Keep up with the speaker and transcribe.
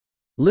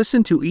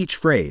Listen to each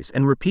phrase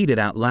and repeat it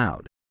out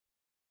loud.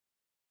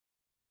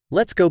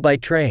 Let's go by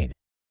train.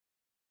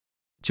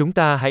 Chúng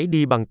ta hãy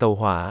đi bằng tàu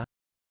hỏa.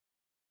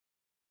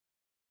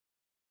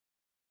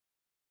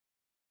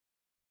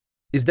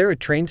 Is there a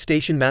train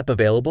station map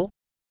available?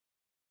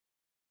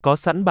 Có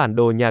sẵn bản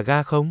đồ nhà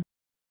ga không?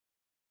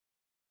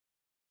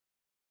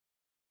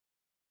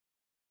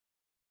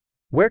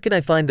 Where can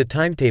I find the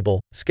timetable,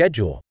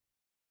 schedule?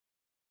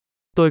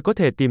 Tôi có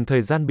thể tìm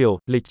thời gian biểu,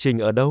 lịch trình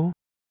ở đâu?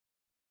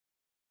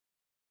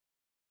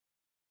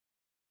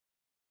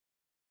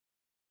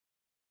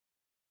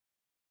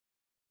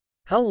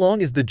 How long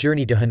is the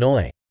journey to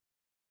Hanoi?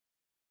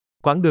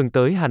 Quãng đường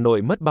tới Hà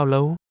Nội mất bao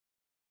lâu?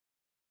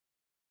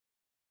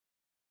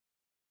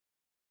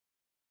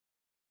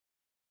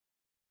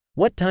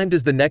 What time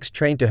does the next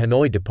train to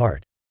Hanoi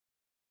depart?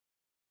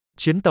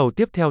 Chuyến tàu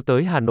tiếp theo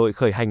tới Hà Nội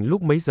khởi hành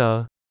lúc mấy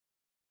giờ?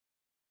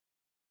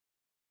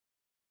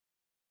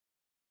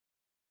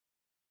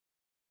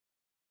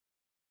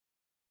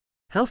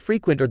 How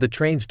frequent are the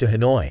trains to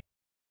Hanoi?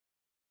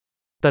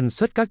 Tần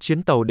suất các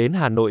chuyến tàu đến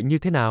Hà Nội như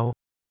thế nào?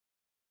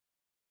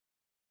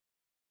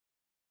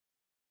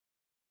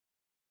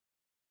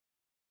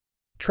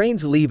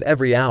 Trains leave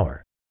every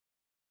hour.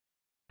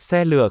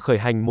 Xe lửa khởi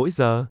hành mỗi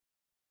giờ.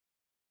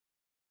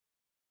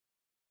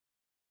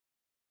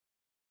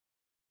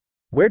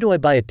 Where do I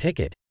buy a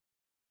ticket?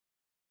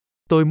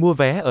 Tôi mua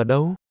vé ở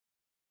đâu?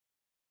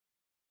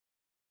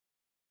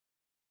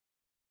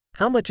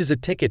 How much is a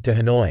ticket to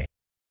Hanoi?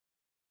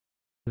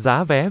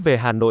 Giá vé về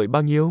Hà Nội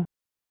bao nhiêu?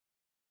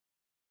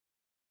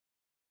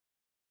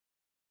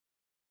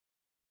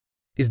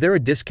 Is there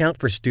a discount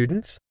for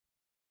students?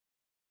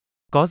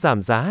 Có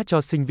giảm giá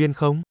cho sinh viên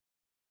không?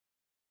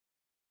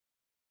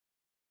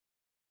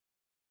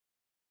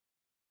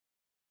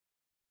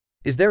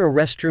 Is there a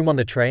restroom on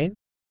the train?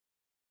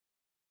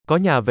 Có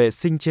nhà vệ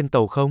sinh trên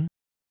tàu không?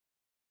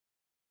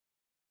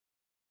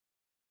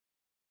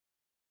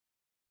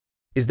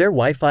 Is there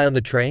Wi-Fi on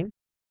the train?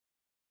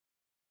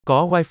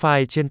 Có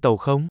wifi trên tàu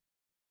không?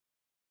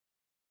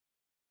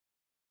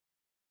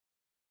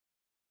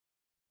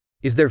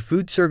 Is there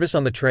food service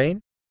on the train?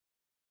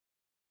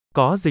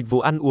 Có dịch vụ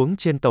ăn uống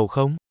trên tàu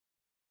không?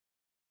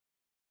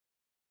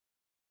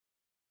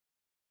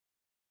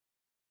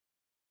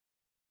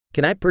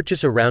 Can I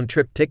purchase a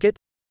round-trip ticket?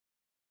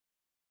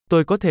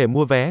 Tôi có thể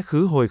mua vé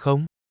khứ hồi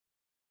không?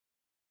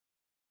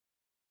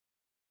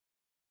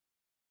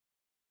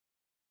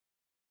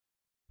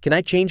 Can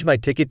I change my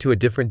ticket to a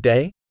different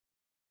day?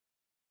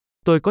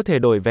 Tôi có thể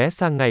đổi vé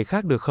sang ngày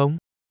khác được không?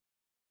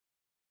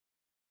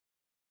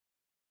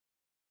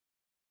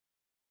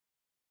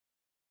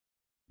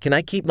 Can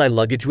I keep my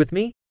luggage with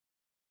me?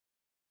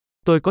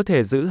 Tôi có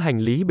thể giữ hành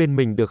lý bên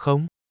mình được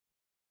không?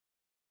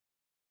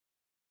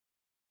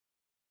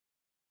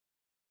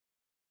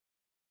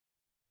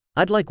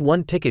 I'd like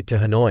one ticket to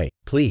Hanoi,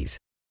 please.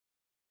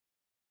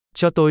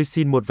 Cho tôi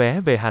xin một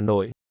vé về Hà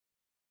Nội.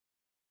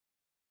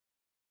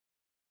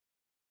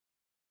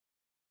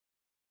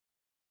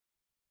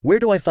 Where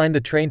do I find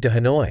the train to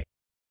Hanoi?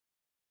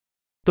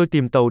 Tôi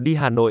tìm tàu đi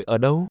Hà Nội ở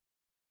đâu?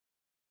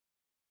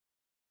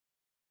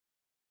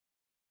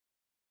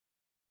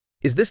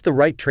 Is this the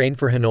right train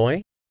for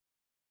Hanoi?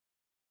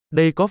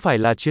 Đây có phải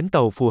là chuyến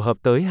tàu phù hợp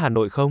tới Hà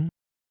Nội không?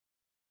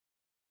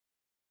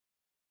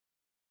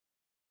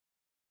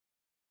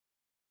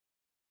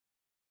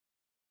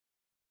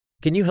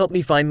 Can you help me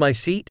find my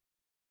seat?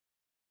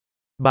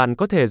 Bạn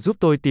có thể giúp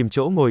tôi tìm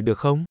chỗ ngồi được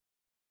không?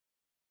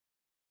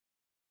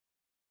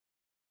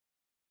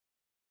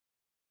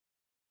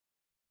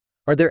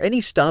 Are there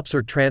any stops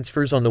or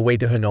transfers on the way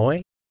to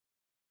Hanoi?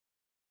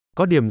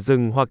 Có điểm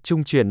dừng hoặc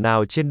trung chuyển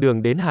nào trên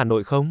đường đến Hà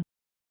Nội không?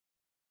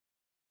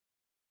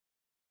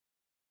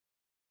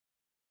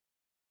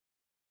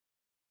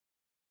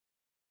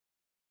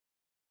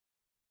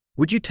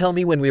 Would you tell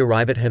me when we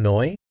arrive at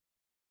Hanoi?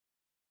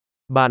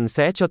 Bạn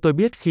sẽ cho tôi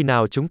biết khi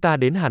nào chúng ta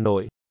đến Hà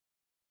Nội.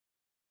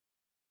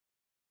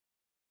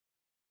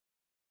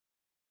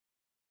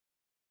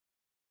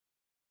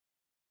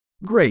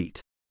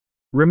 Great!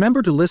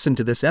 Remember to listen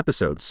to this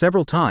episode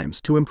several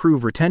times to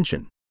improve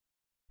retention.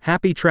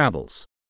 Happy travels!